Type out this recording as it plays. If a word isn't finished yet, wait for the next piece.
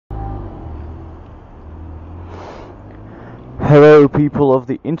Hello people of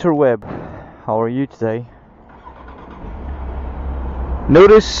the interweb, how are you today?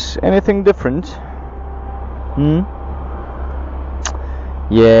 Notice anything different?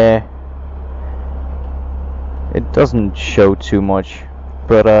 Yeah, it doesn't show too much,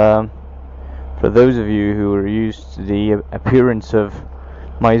 but for those of you who are used to the appearance of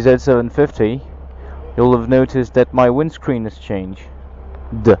my Z750, you'll have noticed that my windscreen has changed.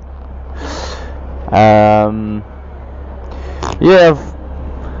 Yeah,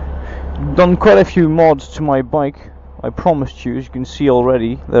 I've done quite a few mods to my bike. I promised you, as you can see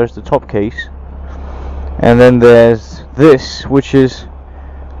already, there's the top case. And then there's this, which is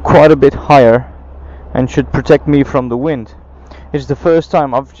quite a bit higher and should protect me from the wind. It's the first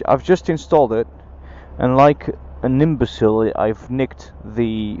time I've just installed it, and like an imbecile I've nicked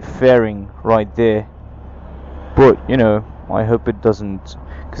the fairing right there. But, you know, I hope it doesn't,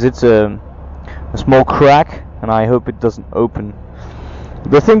 because it's a small crack, and I hope it doesn't open.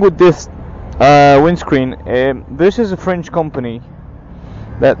 The thing with this windscreen, this is a French company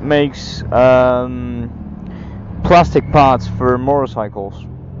that makes plastic parts for motorcycles.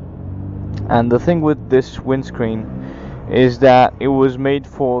 And the thing with this windscreen is that it was made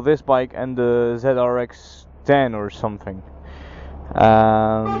for this bike and the ZRX 10 or something,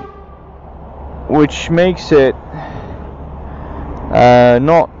 which makes it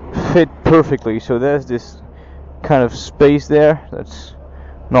not fit perfectly. So there's this kind of space there that's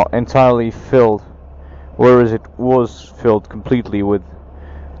not entirely filled, whereas it was filled completely with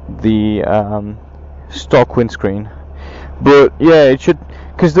the stock windscreen. But yeah, it should,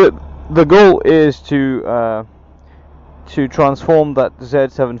 because the goal is to transform that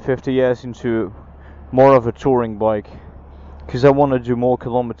Z750S into more of a touring bike, because I want to do more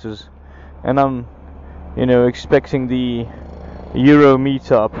kilometers, and I'm, you know, expecting the Euro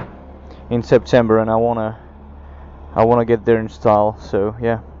meetup in September, and I wanna get there in style. So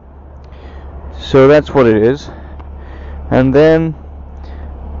yeah, so that's what it is. And then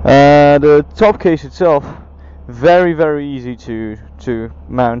the top case itself, very easy to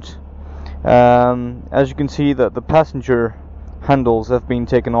mount. As you can see, that the passenger handles have been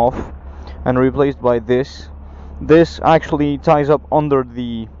taken off and replaced by this. This actually ties up under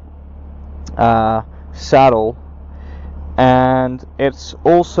the saddle, and it's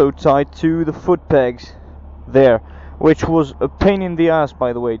also tied to the foot pegs there, which was a pain in the ass,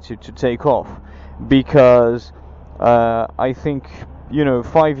 by the way, to take off, because I think, you know,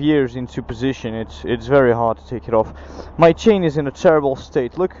 5 years into position, it's very hard to take it off. My chain is in a terrible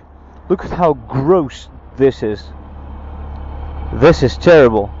state. Look at how gross this is. This is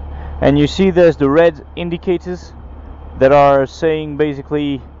terrible. And you see there's the red indicators that are saying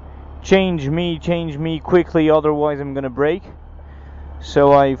basically change me quickly, otherwise I'm gonna break.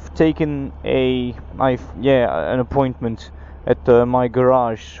 So I've taken an appointment at my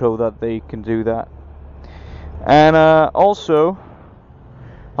garage so that they can do that. And also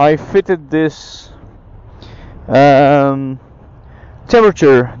I fitted this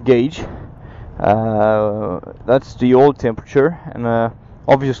temperature gauge. That's the old temperature, and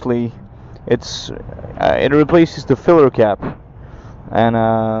obviously it replaces the filler cap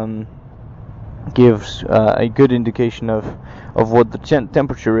and gives a good indication of what the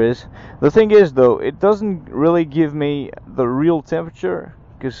temperature is. The thing is, though, it doesn't really give me the real temperature,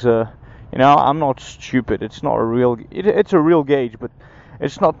 because you know, I'm not stupid. It's not a real. It's a real gauge, but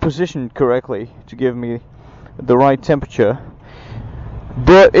it's not positioned correctly to give me the right temperature.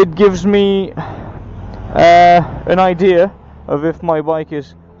 But it gives me an idea of if my bike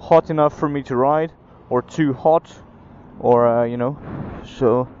is hot enough for me to ride, or too hot, or you know.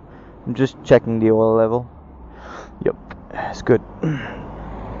 So I'm just checking the oil level. Yep, it's good.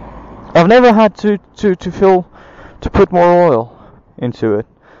 I've never had to put more oil into it.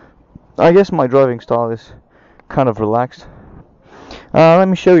 I guess my driving style is kind of relaxed. Let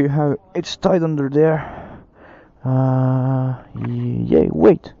me show you how it's tied under there. Yeah,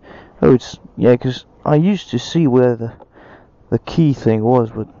 wait. Oh, it's, yeah, because I used to see where the key thing was,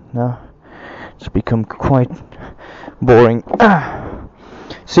 but now it's become quite boring.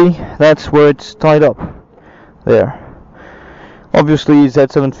 See, that's where it's tied up. There. Obviously,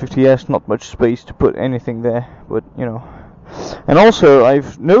 Z750S, not much space to put anything there, but you know. And also,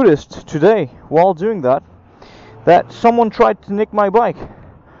 I've noticed today, while doing that someone tried to nick my bike.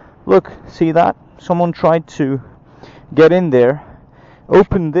 Look, see that? Someone tried to get in there,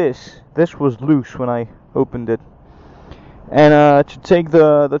 open this. This was loose when I opened it, and to take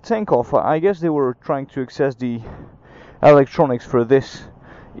the tank off. I guess they were trying to access the electronics for this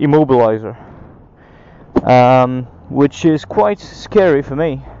immobilizer, which is quite scary for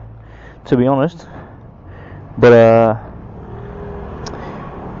me, to be honest. But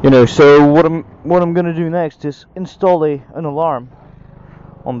So what I'm gonna do next is install an alarm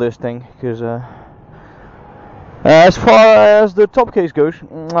on this thing, because as far as the top case goes,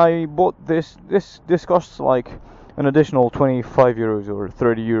 I bought this costs like an additional 25 euros or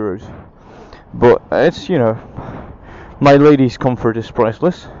 30 euros, but it's, my lady's comfort is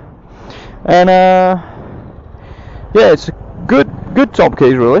priceless. And yeah, it's a good top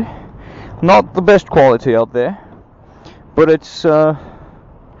case, really. Not the best quality out there, but it's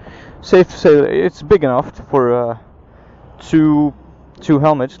safe to say that it's big enough for two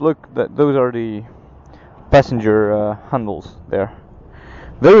helmets. Look, those are the passenger handles there.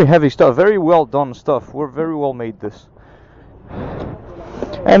 Very heavy stuff, very well done stuff. We're very well made this.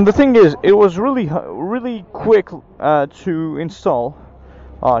 And the thing is, it was really quick to install.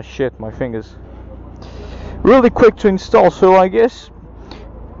 Ah, shit, my fingers. Really quick to install, so I guess,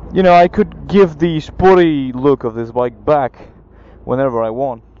 I could give the sporty look of this bike back whenever I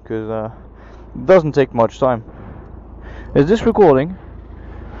want, because it doesn't take much time. Is this recording?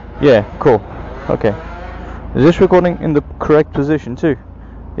 Yeah, cool. Okay. Is this recording in the correct position too?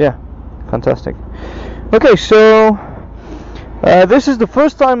 Yeah, fantastic. Okay, so this is the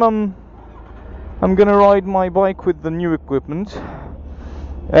first time I'm gonna ride my bike with the new equipment,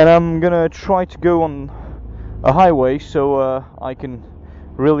 and I'm gonna try to go on a highway so I can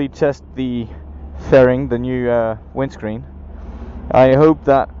really test the fairing, the new windscreen. I hope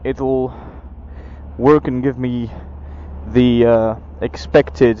that it'll work and give me the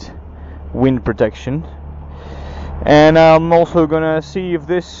expected wind protection. And I'm also gonna see if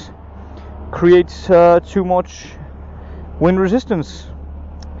this creates too much wind resistance.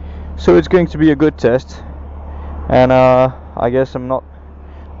 So it's going to be a good test, and I guess I'm not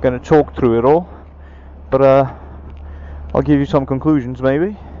gonna talk through it all, but I'll give you some conclusions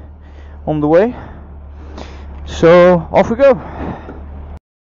maybe on the way. So off we go.